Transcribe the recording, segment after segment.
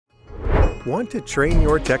Want to train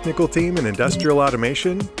your technical team in industrial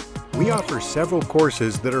automation? We offer several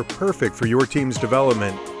courses that are perfect for your team's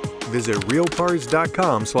development. Visit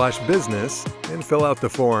realpars.com/business and fill out the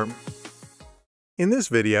form. In this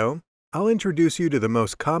video, I'll introduce you to the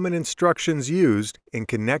most common instructions used in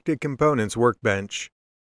Connected Components Workbench.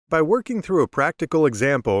 By working through a practical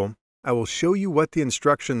example, I will show you what the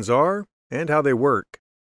instructions are and how they work.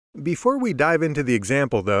 Before we dive into the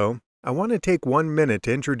example, though, I want to take 1 minute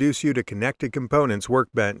to introduce you to Connected Components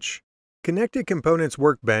Workbench. Connected Components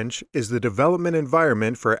Workbench is the development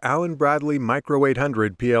environment for Allen-Bradley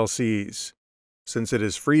Micro800 PLCs. Since it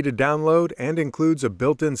is free to download and includes a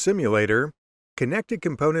built-in simulator, Connected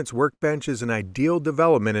Components Workbench is an ideal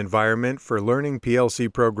development environment for learning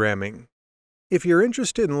PLC programming. If you're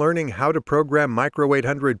interested in learning how to program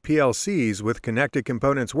Micro800 PLCs with Connected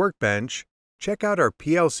Components Workbench, check out our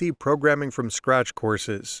PLC Programming from Scratch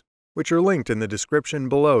courses, which are linked in the description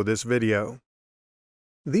below this video.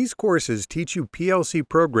 These courses teach you PLC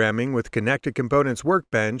programming with Connected Components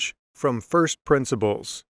Workbench from first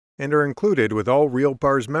principles and are included with all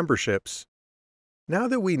RealPars memberships. Now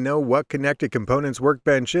that we know what Connected Components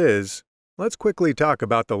Workbench is, let's quickly talk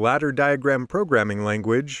about the ladder diagram programming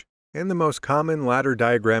language and the most common ladder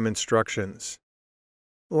diagram instructions.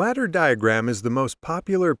 Ladder diagram is the most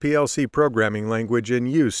popular PLC programming language in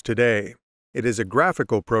use today. It is a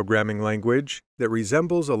graphical programming language that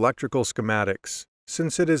resembles electrical schematics.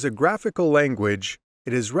 Since it is a graphical language,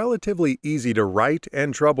 it is relatively easy to write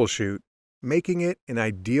and troubleshoot, making it an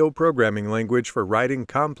ideal programming language for writing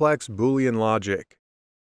complex Boolean logic.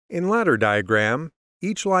 In ladder diagram,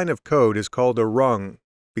 each line of code is called a rung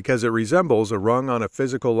because it resembles a rung on a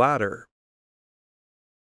physical ladder.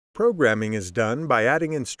 Programming is done by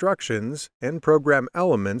adding instructions and program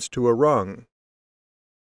elements to a rung.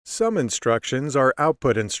 Some instructions are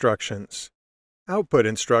output instructions. Output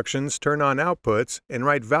instructions turn on outputs and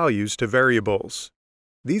write values to variables.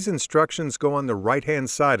 These instructions go on the right-hand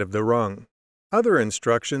side of the rung. Other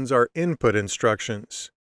instructions are input instructions.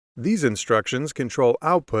 These instructions control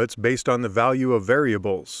outputs based on the value of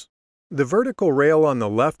variables. The vertical rail on the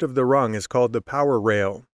left of the rung is called the power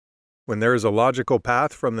rail. When there is a logical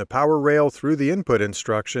path from the power rail through the input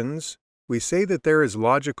instructions, we say that there is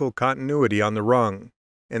logical continuity on the rung,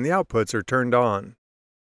 and the outputs are turned on.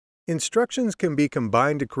 Instructions can be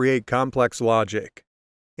combined to create complex logic.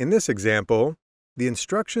 In this example, the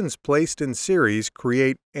instructions placed in series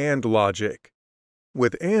create AND logic.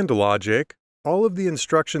 With AND logic, all of the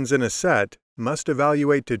instructions in a set must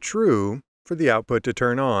evaluate to true for the output to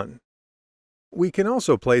turn on. We can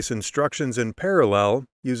also place instructions in parallel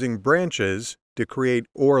using branches to create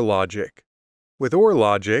OR logic. With OR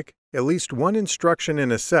logic, at least one instruction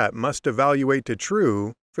in a set must evaluate to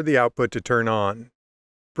true for the output to turn on.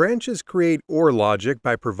 Branches create OR logic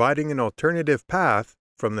by providing an alternative path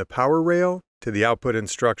from the power rail to the output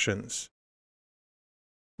instructions.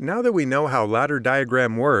 Now that we know how ladder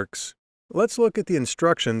diagram works, let's look at the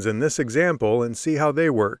instructions in this example and see how they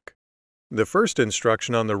work. The first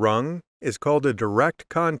instruction on the rung is called a direct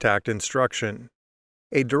contact instruction.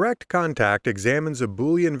 A direct contact examines a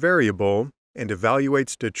Boolean variable and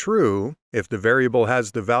evaluates to true if the variable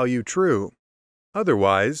has the value true.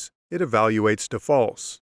 Otherwise, it evaluates to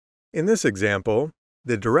false. In this example,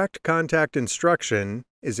 the direct contact instruction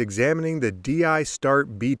is examining the di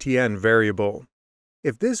start btn variable.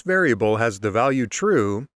 If this variable has the value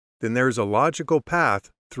true, then there is a logical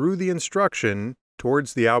path through the instruction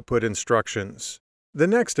towards the output instructions. The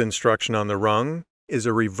next instruction on the rung is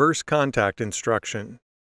a reverse contact instruction.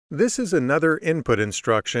 This is another input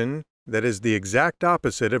instruction that is the exact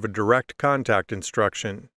opposite of a direct contact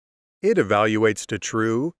instruction. It evaluates to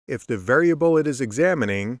true if the variable it is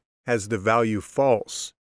examining has the value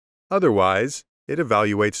false. Otherwise, it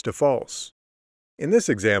evaluates to false. In this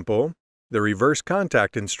example, the reverse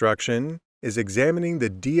contact instruction is examining the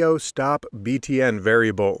do stop btn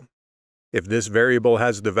variable. If this variable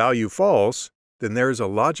has the value false, then there is a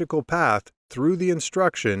logical path through the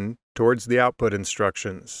instruction towards the output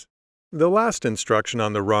instructions. The last instruction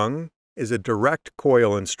on the rung is a direct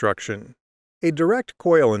coil instruction. A direct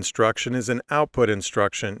coil instruction is an output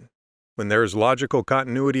instruction. When there is logical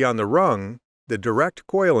continuity on the rung, the direct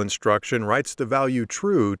coil instruction writes the value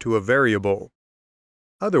true to a variable.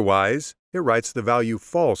 Otherwise, it writes the value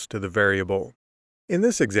false to the variable. In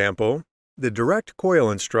this example, the direct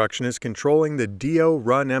coil instruction is controlling the do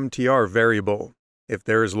run mtr variable. If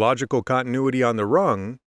there is logical continuity on the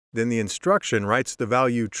rung, then the instruction writes the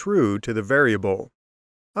value true to the variable.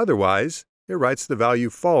 Otherwise, it writes the value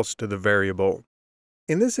false to the variable.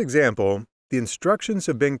 In this example, the instructions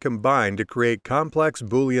have been combined to create complex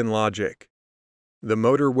Boolean logic. The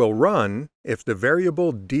motor will run if the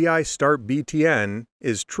variable DI start BTN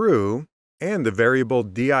is true and the variable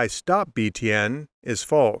DI stop BTN is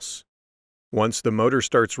false. Once the motor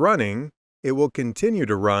starts running, it will continue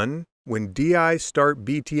to run when DI start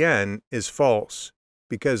BTN is false,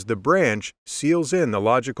 because the branch seals in the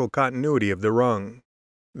logical continuity of the rung.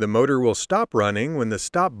 The motor will stop running when the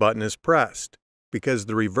stop button is pressed, because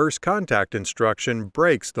the reverse contact instruction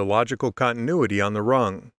breaks the logical continuity on the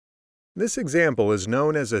rung. This example is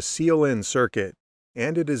known as a seal-in circuit,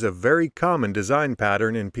 and it is a very common design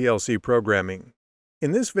pattern in PLC programming.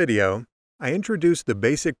 In this video, I introduced the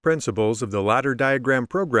basic principles of the ladder diagram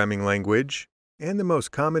programming language and the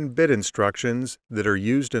most common bit instructions that are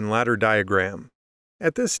used in ladder diagram.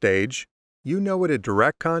 At this stage, you know what a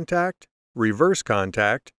direct contact, reverse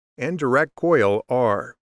contact, and direct coil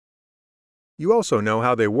are. You also know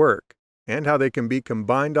how they work and how they can be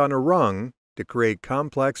combined on a rung to create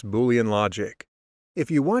complex Boolean logic. If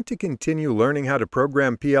you want to continue learning how to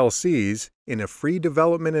program PLCs in a free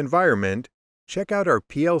development environment, check out our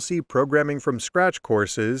PLC Programming from Scratch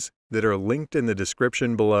courses that are linked in the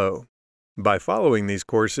description below. By following these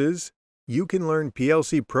courses, you can learn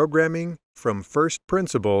PLC programming from first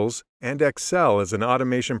principles and excel as an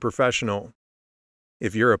automation professional.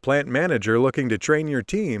 If you're a plant manager looking to train your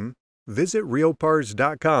team, visit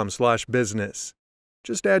realpars.com/business.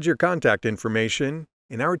 Just add your contact information,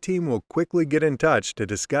 and our team will quickly get in touch to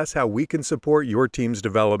discuss how we can support your team's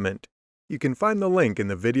development. You can find the link in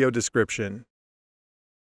the video description.